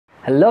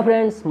Hello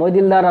friends मैं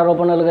दिलदार और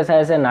आपनालोके चाই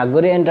আছে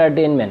नागरी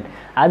एंटरटेनमेंट।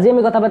 आज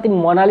আমি কথা পাতিম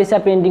मोनालिसा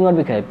पेंटिंगर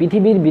বিষয়ে।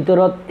 পৃথিবীর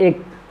ভিতৰত এক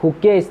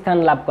সুকীয় স্থান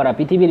লাভ কৰা,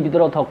 পৃথিবীৰ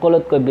ভিতৰত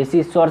সকলোতকৈ বেছি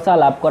চৰ্চা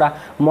লাভ কৰা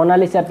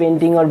मोनालिसा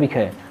पेंटिंगर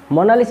বিষয়ে।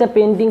 मोनालिसा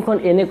पेंटिंगখন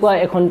এনেকুৱা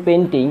এখন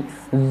পেইন্টিং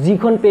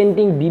যিখন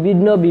পেইন্টিং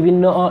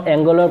বিভিন্ন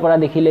এংগলৰ পৰা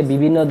দেখিলে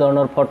বিভিন্ন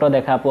ধৰণৰ ফটো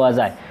দেখা পোৱা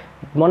যায়।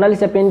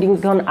 मोनालिसा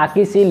पेंटिंगখন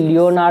আঁকিছিল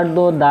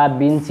লিওনাৰ্দো দা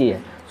ভিঞ্চিয়ে।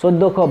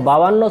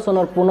 1452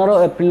 চনৰ 15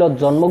 এপ্ৰিলত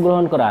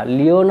জন্মগ্ৰহণ কৰা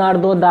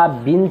লিওনাৰ্দো দা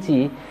ভিঞ্চি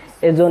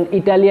এজন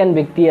ইটালিয়ান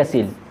ব্যক্তি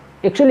আছিল।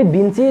 একচুয়ালি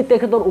ভিঞ্চি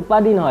তেখেতৰ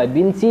উপাধি নহয়,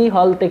 ভিঞ্চি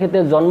হল তেখেতে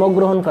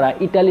জন্মগ্ৰহণ কৰা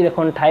ইটালীৰ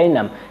এখন ঠাইৰ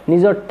নাম।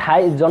 নিজৰ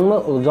ঠাই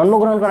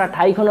জন্মগ্ৰহণ কৰা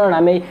ঠাইখনৰ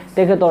নামেই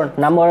তেখেতৰ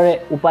নামৰে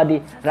উপাধি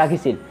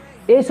ৰাখিছিল।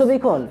 এই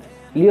ছবিখন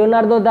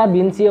লিওনাৰ্দো দা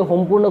ভিঞ্চিয়ে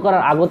সম্পূৰ্ণ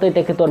কৰাৰ আগতে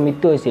তেখেতৰ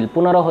মৃত্যু হৈছিল।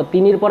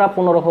 1503 পৰা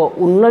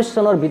 1519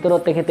 চনৰ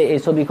ভিতৰত তেখেতে এই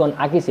ছবিখন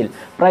আঁকিছিল।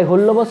 প্ৰায়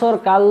 16 বছৰ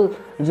কাল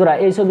জোৰা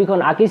এই ছবিখন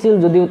আঁকিছিল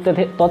যদিও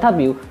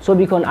তথাপিও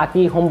ছবিখন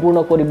আঁকি সম্পূৰ্ণ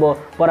কৰিব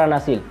পৰা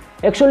নাছিল।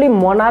 একচুয়ালি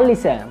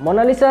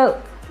मोनालिसा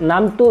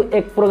নামটো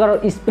এক প্ৰকাৰৰ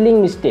স্পেলিং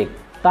মিস্টেক।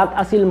 তাত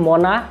আছিল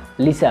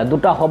मोनालिसा,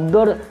 দুটা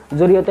শব্দৰ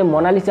জৰিয়তে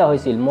मोनालिसा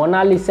হৈছিল।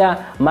 मोनालिसा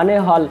মানে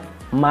হল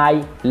মাই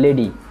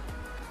লেডি।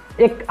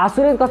 এক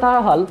আচৰিত কথা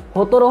হল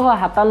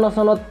 1757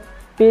 চনত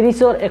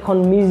পেৰিছৰ এখন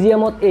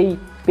মিউজিয়ামত এই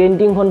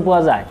পেইন্টিংখন পোৱা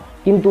যায়।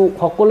 কিন্তু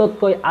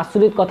সকলোতকৈ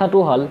আচৰিত কথাটো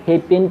হল সেই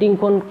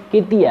পেইন্টিংখন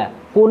কেতিয়া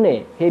কোনে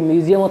সেই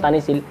মিউজিয়ামত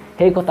আনিছিল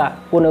সেই কথা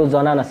কোনেও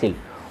জনা নাছিল।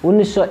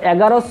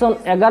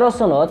 1911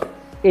 চনত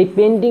এই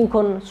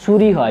পেইন্টিংখন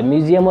চুৰি হয়,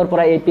 মিউজিয়ামৰ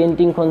পৰা এই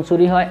পেইন্টিংখন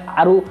চুৰি হয়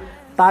আৰু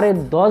তাৰে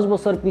 10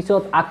 বছৰ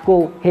পিছত আকৌ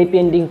সেই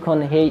পেইন্টিংখন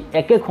সেই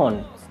একেখন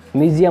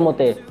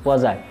মিউজিয়ামতে পোৱা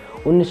যায়।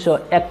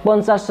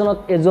 1951 চনত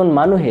এজন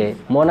মানুহে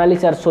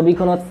মোনালিসাৰ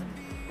ছবিখনত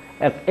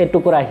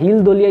এটুকুৰা হিল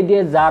দলিয়াই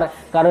দিয়ে, যাৰ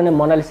কাৰণে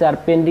মোনালিসাৰ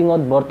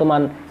পেইন্টিংত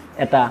বৰ্তমান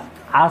এটা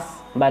আঁচ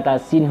বা এটা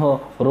চিহ্ন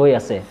ৰৈ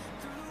আছে।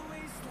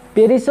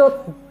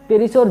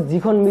 পেৰিছৰ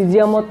যিখন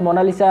মিউজিয়ামত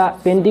মোনালিসা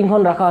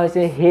পেইন্টিংখন ৰাখা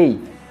হৈছে সেই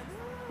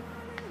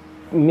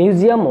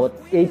মিউজিয়ামত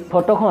এই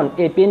ফটোখন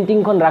এই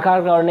পেইন্টিংখন ৰাখাৰ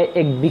কাৰণে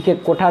এক বিশেষ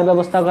কোঠাৰ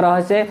ব্যৱস্থা কৰা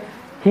হৈছে,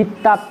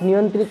 শীততাপ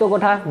নিয়ন্ত্ৰিত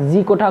কোঠা, যি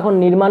কোঠাখন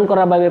নিৰ্মাণ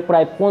কৰাৰ বাবে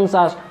প্ৰায়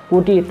 50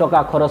 কোটি টকা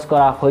খৰচ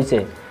কৰা হৈছে।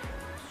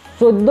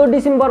 14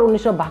 ডিসেম্বৰ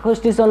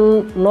 1962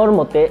 চনৰ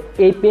মতে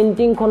এই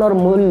পেইন্টিংখনৰ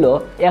মূল্য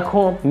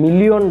 $100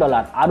 মিলিয়ন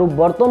আৰু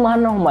বৰ্তমান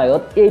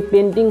সময়ত এই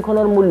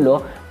পেইন্টিংখনৰ মূল্য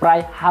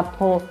প্ৰায়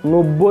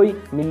 $790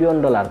 মিলিয়ন।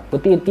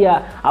 গতিকে এতিয়া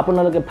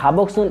আপোনালোকে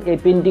ভাবকচোন এই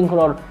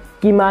পেইন্টিংখনৰ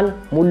কিমান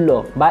মূল্য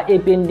বা এই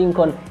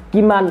পেইন্টিংখন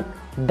কিমান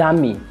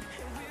দামী।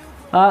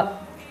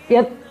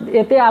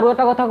 এতে আৰু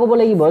এটা কথা ক'ব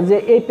লাগিব যে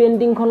এই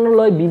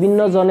পেইন্টিংখনলৈ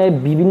বিভিন্নজনে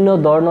বিভিন্ন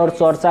ধৰণৰ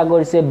চৰ্চা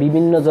কৰিছে,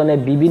 বিভিন্নজনে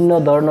বিভিন্ন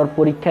ধৰণৰ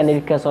পৰীক্ষা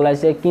নিৰীক্ষা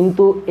চলাইছে,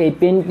 কিন্তু এই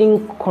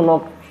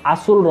পেইন্টিংখনক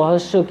আসল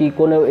ৰহস্য কি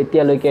কোনেও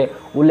এতিয়ালৈকে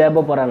উলিয়াব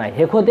পৰা নাই।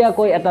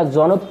 শেহতীয়াকৈ এটা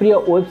জনপ্ৰিয়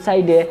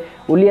ৱেবছাইটে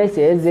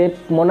উলিয়াইছে যে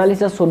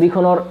মোনালিসা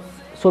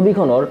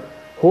ছবিখনৰ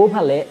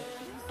সোঁফালে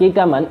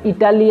কেইটামান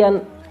ইটালিয়ান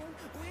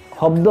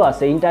শব্দ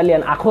আছে,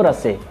 ইটালিয়ান আখৰ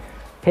আছে।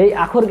 সেই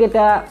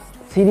আখৰকেইটা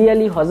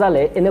সিৰিয়ালি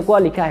সজালে এনেকুৱা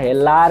লিখা হে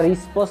লা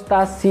ৰিসপোস্তা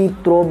সি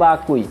ট্ৰোবা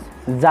কুই,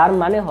 যাৰ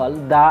মানে হল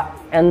দ্য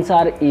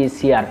এনসাৰ ইজ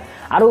হিয়াৰ।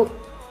 আৰু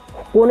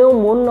কোনেও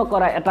মন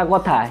নকৰা এটা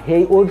কথা,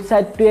 সেই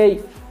ৱেবছাইটটোৱে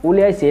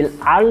উলিয়াইছিল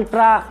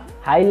আল্ট্ৰা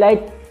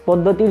হাইলাইট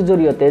পদ্ধতিৰ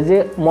জৰিয়তে যে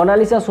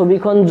মোনালিসা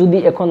ছবিখন যদি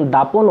এখন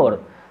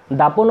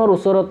দাপনৰ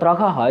ওচৰত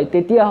ৰখা হয়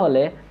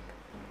তেতিয়াহ'লে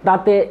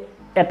তাতে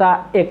এটা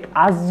এক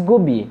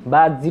আজগবি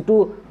বা যিটো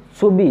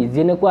ছবি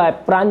যেনেকুৱা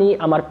প্ৰাণী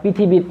আমাৰ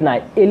পৃথিৱীত নাই,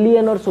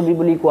 এলিয়েনৰ ছবি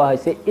বুলি কোৱা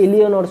হৈছে,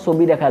 এলিয়েনৰ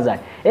ছবি দেখা যায়।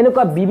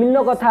 এনেকুৱা বিভিন্ন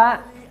কথা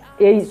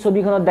এই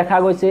ছবিখনত দেখা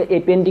গৈছে, এই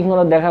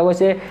পেইন্টিংখনত দেখা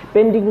গৈছে।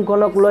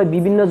 পেইন্টিংখনক লৈ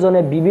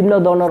বিভিন্নজনে বিভিন্ন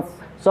ধৰণৰ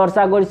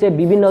চৰ্চা কৰিছে,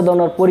 বিভিন্ন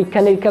ধৰণৰ পৰীক্ষা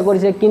নিৰীক্ষা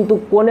কৰিছে, কিন্তু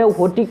কোনেও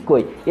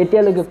সঠিককৈ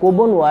এতিয়ালৈকে ক'ব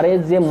নোৱাৰে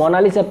যে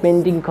মোনালিসা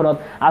পেইন্টিংখনত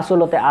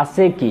আচলতে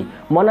আছে কি।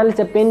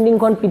 মোনালিসা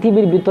পেইন্টিংখন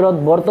পৃথিৱীৰ ভিতৰত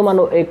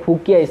বৰ্তমানো এক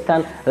সুকীয়া স্থান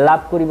লাভ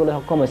কৰিবলৈ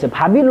সক্ষম হৈছে।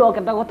 ভাবি লওক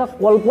এটা কথা,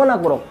 কল্পনা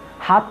কৰক,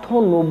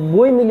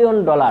 $790 মিলিয়ন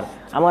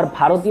আমাৰ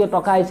ভাৰতীয়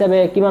টকা হিচাপে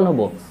কিমান হ'ব?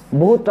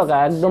 বহুত টকা,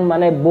 একদম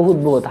মানে বহুত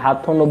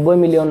 $790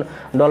 মিলিয়ন।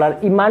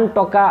 ইমান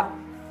টকা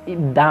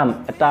দাম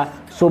এটা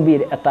ছবিৰ,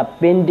 এটা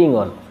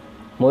পেইন্টিঙৰ।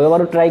 মই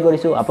বাৰু ট্ৰাই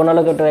কৰিছোঁ,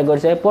 আপোনালোকে ট্ৰাই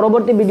কৰিছে।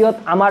 পৰৱৰ্তী ভিডিঅ'ত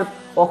আমাৰ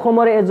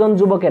অসমৰে এজন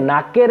যুৱকে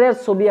নাকেৰে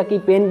ছবি আঁকি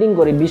পেইন্টিং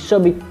কৰি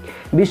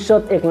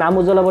বিশ্বত এক নাম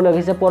উজ্বলাবলৈ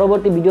লাগিছে।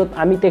 পৰৱৰ্তী ভিডিঅ'ত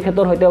আমি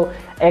তেখেতৰ সৈতেও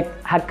এক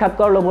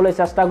সাক্ষাৎকাৰ ল'বলৈ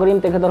চেষ্টা কৰিম।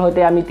 তেখেতৰ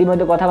সৈতে আমি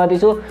ইতিমধ্যে কথা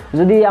পাতিছোঁ।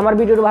 যদি আমাৰ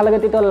ভিডিঅ'টো ভাল লাগে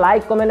তেতিয়াহ'লে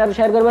লাইক, কমেণ্ট আৰু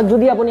শ্বেয়াৰ কৰিব।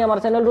 যদি আপুনি আমাৰ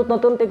চেনেলটোত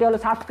নতুন তেতিয়াহ'লে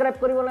ছাবস্ক্ৰাইব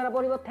কৰিবলৈ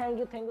নাপাহৰিব। Thank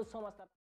you so' much.